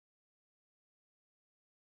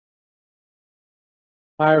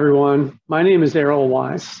Hi, everyone. My name is Errol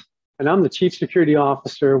Weiss, and I'm the Chief Security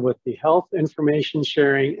Officer with the Health Information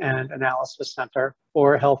Sharing and Analysis Center,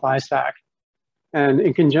 or Health-ISAC. And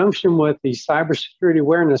in conjunction with the Cybersecurity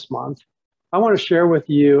Awareness Month, I want to share with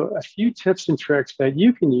you a few tips and tricks that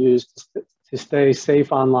you can use to stay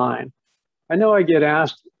safe online. I know I get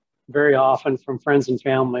asked very often from friends and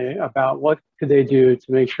family about what could they do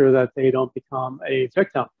to make sure that they don't become a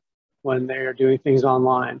victim when they are doing things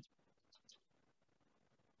online.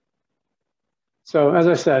 So as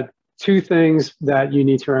I said, two things that you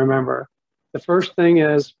need to remember. The first thing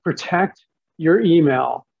is protect your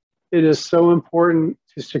email. It is so important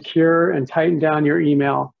to secure and tighten down your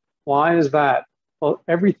email. Why is that? Well,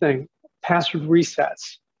 everything, password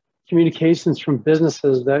resets, communications from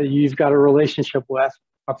businesses that you've got a relationship with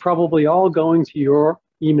are probably all going to your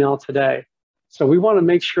email today. So we want to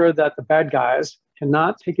make sure that the bad guys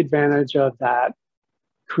cannot take advantage of that,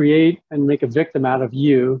 create and make a victim out of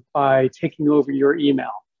you by taking over your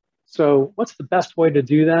email. So what's the best way to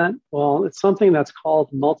do that? Well, it's something that's called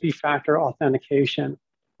multi-factor authentication.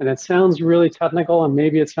 And it sounds really technical and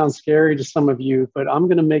maybe it sounds scary to some of you, but I'm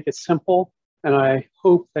going to make it simple. And I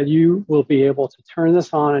hope that you will be able to turn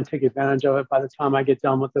this on and take advantage of it by the time I get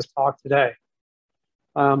done with this talk today.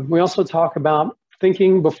 We also talk about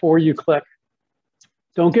thinking before you click.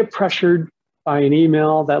 Don't get pressured by an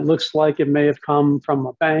email that looks like it may have come from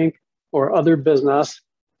a bank or other business,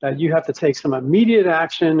 that you have to take some immediate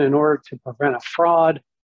action in order to prevent a fraud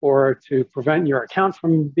or to prevent your account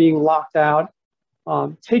from being locked out.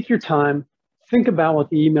 Take your time, think about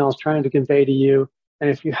what the email is trying to convey to you.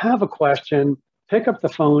 And if you have a question, pick up the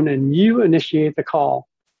phone and you initiate the call.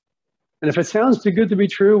 And if it sounds too good to be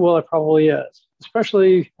true, well, it probably is.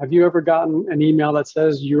 Especially, have you ever gotten an email that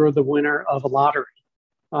says you're the winner of a lottery?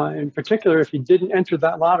 In particular, if you didn't enter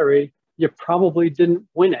that lottery, you probably didn't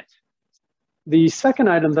win it. The second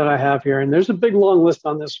item that I have here, and there's a big long list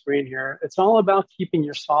on this screen here, it's all about keeping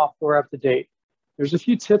your software up to date. There's a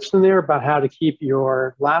few tips in there about how to keep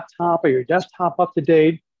your laptop or your desktop up to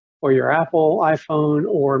date, or your Apple iPhone,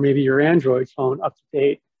 or maybe your Android phone up to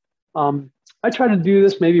date. I try to do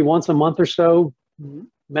this maybe once a month or so.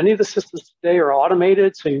 Many of the systems today are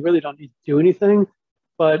automated, so you really don't need to do anything.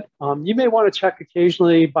 But you may want to check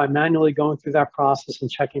occasionally by manually going through that process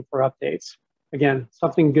and checking for updates. Again,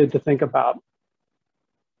 something good to think about.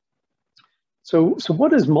 So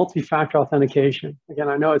what is multi-factor authentication? Again,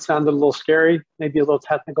 I know it sounded a little scary, maybe a little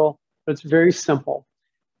technical, but it's very simple.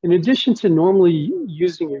 In addition to normally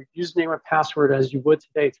using your username or password as you would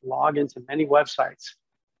today to log into many websites,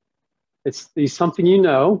 it's the something you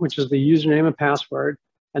know, which is the username and password,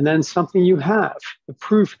 and then something you have, the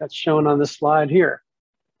proof that's shown on this slide here.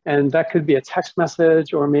 And that could be a text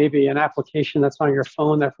message or maybe an application that's on your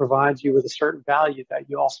phone that provides you with a certain value that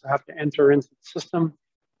you also have to enter into the system,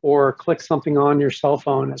 or click something on your cell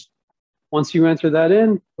phone. Once you enter that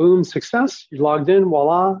in, boom, success, you logged in,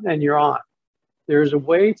 voila, and you're on. There's a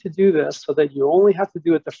way to do this so that you only have to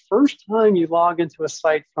do it the first time you log into a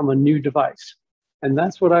site from a new device. And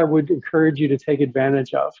that's what I would encourage you to take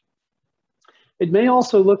advantage of. It may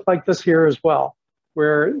also look like this here as well,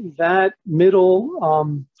 where that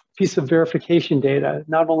middle piece of verification data,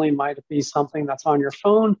 not only might it be something that's on your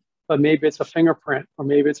phone, but maybe it's a fingerprint, or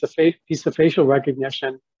maybe it's a piece of facial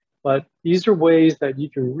recognition. But these are ways that you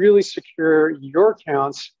can really secure your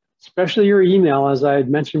accounts, especially your email, as I had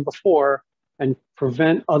mentioned before, and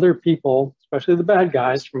prevent other people, especially the bad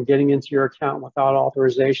guys, from getting into your account without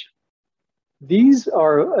authorization. These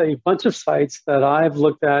are a bunch of sites that I've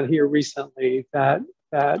looked at here recently that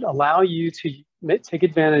allow you to take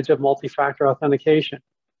advantage of multi-factor authentication.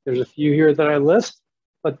 There's a few here that I list,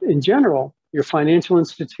 but in general, your financial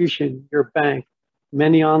institution, your bank,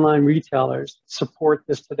 many online retailers support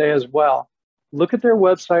this today as well. Look at their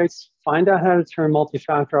websites, find out how to turn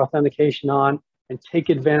multi-factor authentication on, and take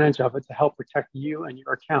advantage of it to help protect you and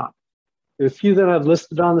your account. There's a few that I've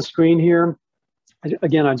listed on the screen here.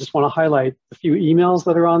 Again, I just want to highlight a few emails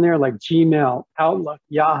that are on there, like Gmail, Outlook,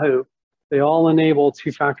 Yahoo. They all enable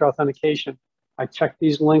two-factor authentication. I checked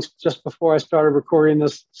these links just before I started recording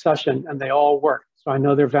this session, and they all work, so I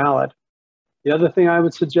know they're valid. The other thing I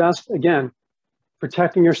would suggest, again,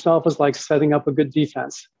 protecting yourself is like setting up a good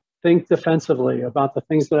defense. Think defensively about the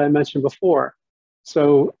things that I mentioned before.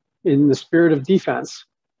 So in the spirit of defense,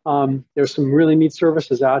 there's some really neat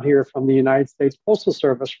services out here from the United States Postal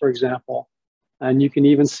Service, for example. And you can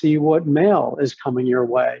even see what mail is coming your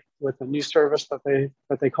way with a new service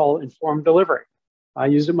that they call informed delivery. I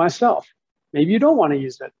use it myself. Maybe you don't want to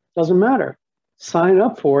use it. Doesn't matter. Sign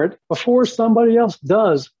up for it before somebody else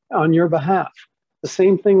does on your behalf. The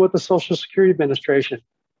same thing with the Social Security Administration.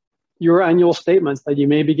 Your annual statements that you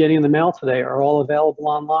may be getting in the mail today are all available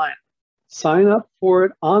online. Sign up for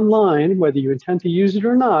it online, whether you intend to use it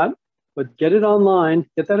or not, but get it online,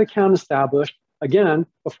 get that account established, again,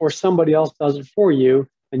 before somebody else does it for you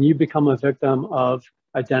and you become a victim of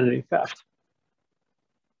identity theft.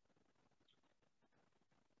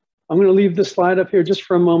 I'm going to leave this slide up here just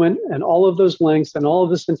for a moment, and all of those links and all of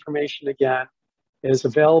this information, again, is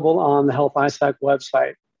available on the Health-ISAC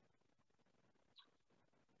website.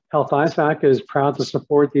 Health-ISAC is proud to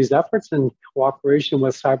support these efforts in cooperation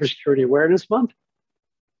with Cybersecurity Awareness Month.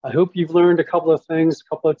 I hope you've learned a couple of things,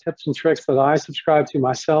 a couple of tips and tricks that I subscribe to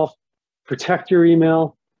myself. Protect your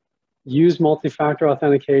email, use multi-factor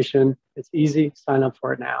authentication. It's easy, sign up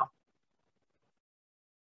for it now.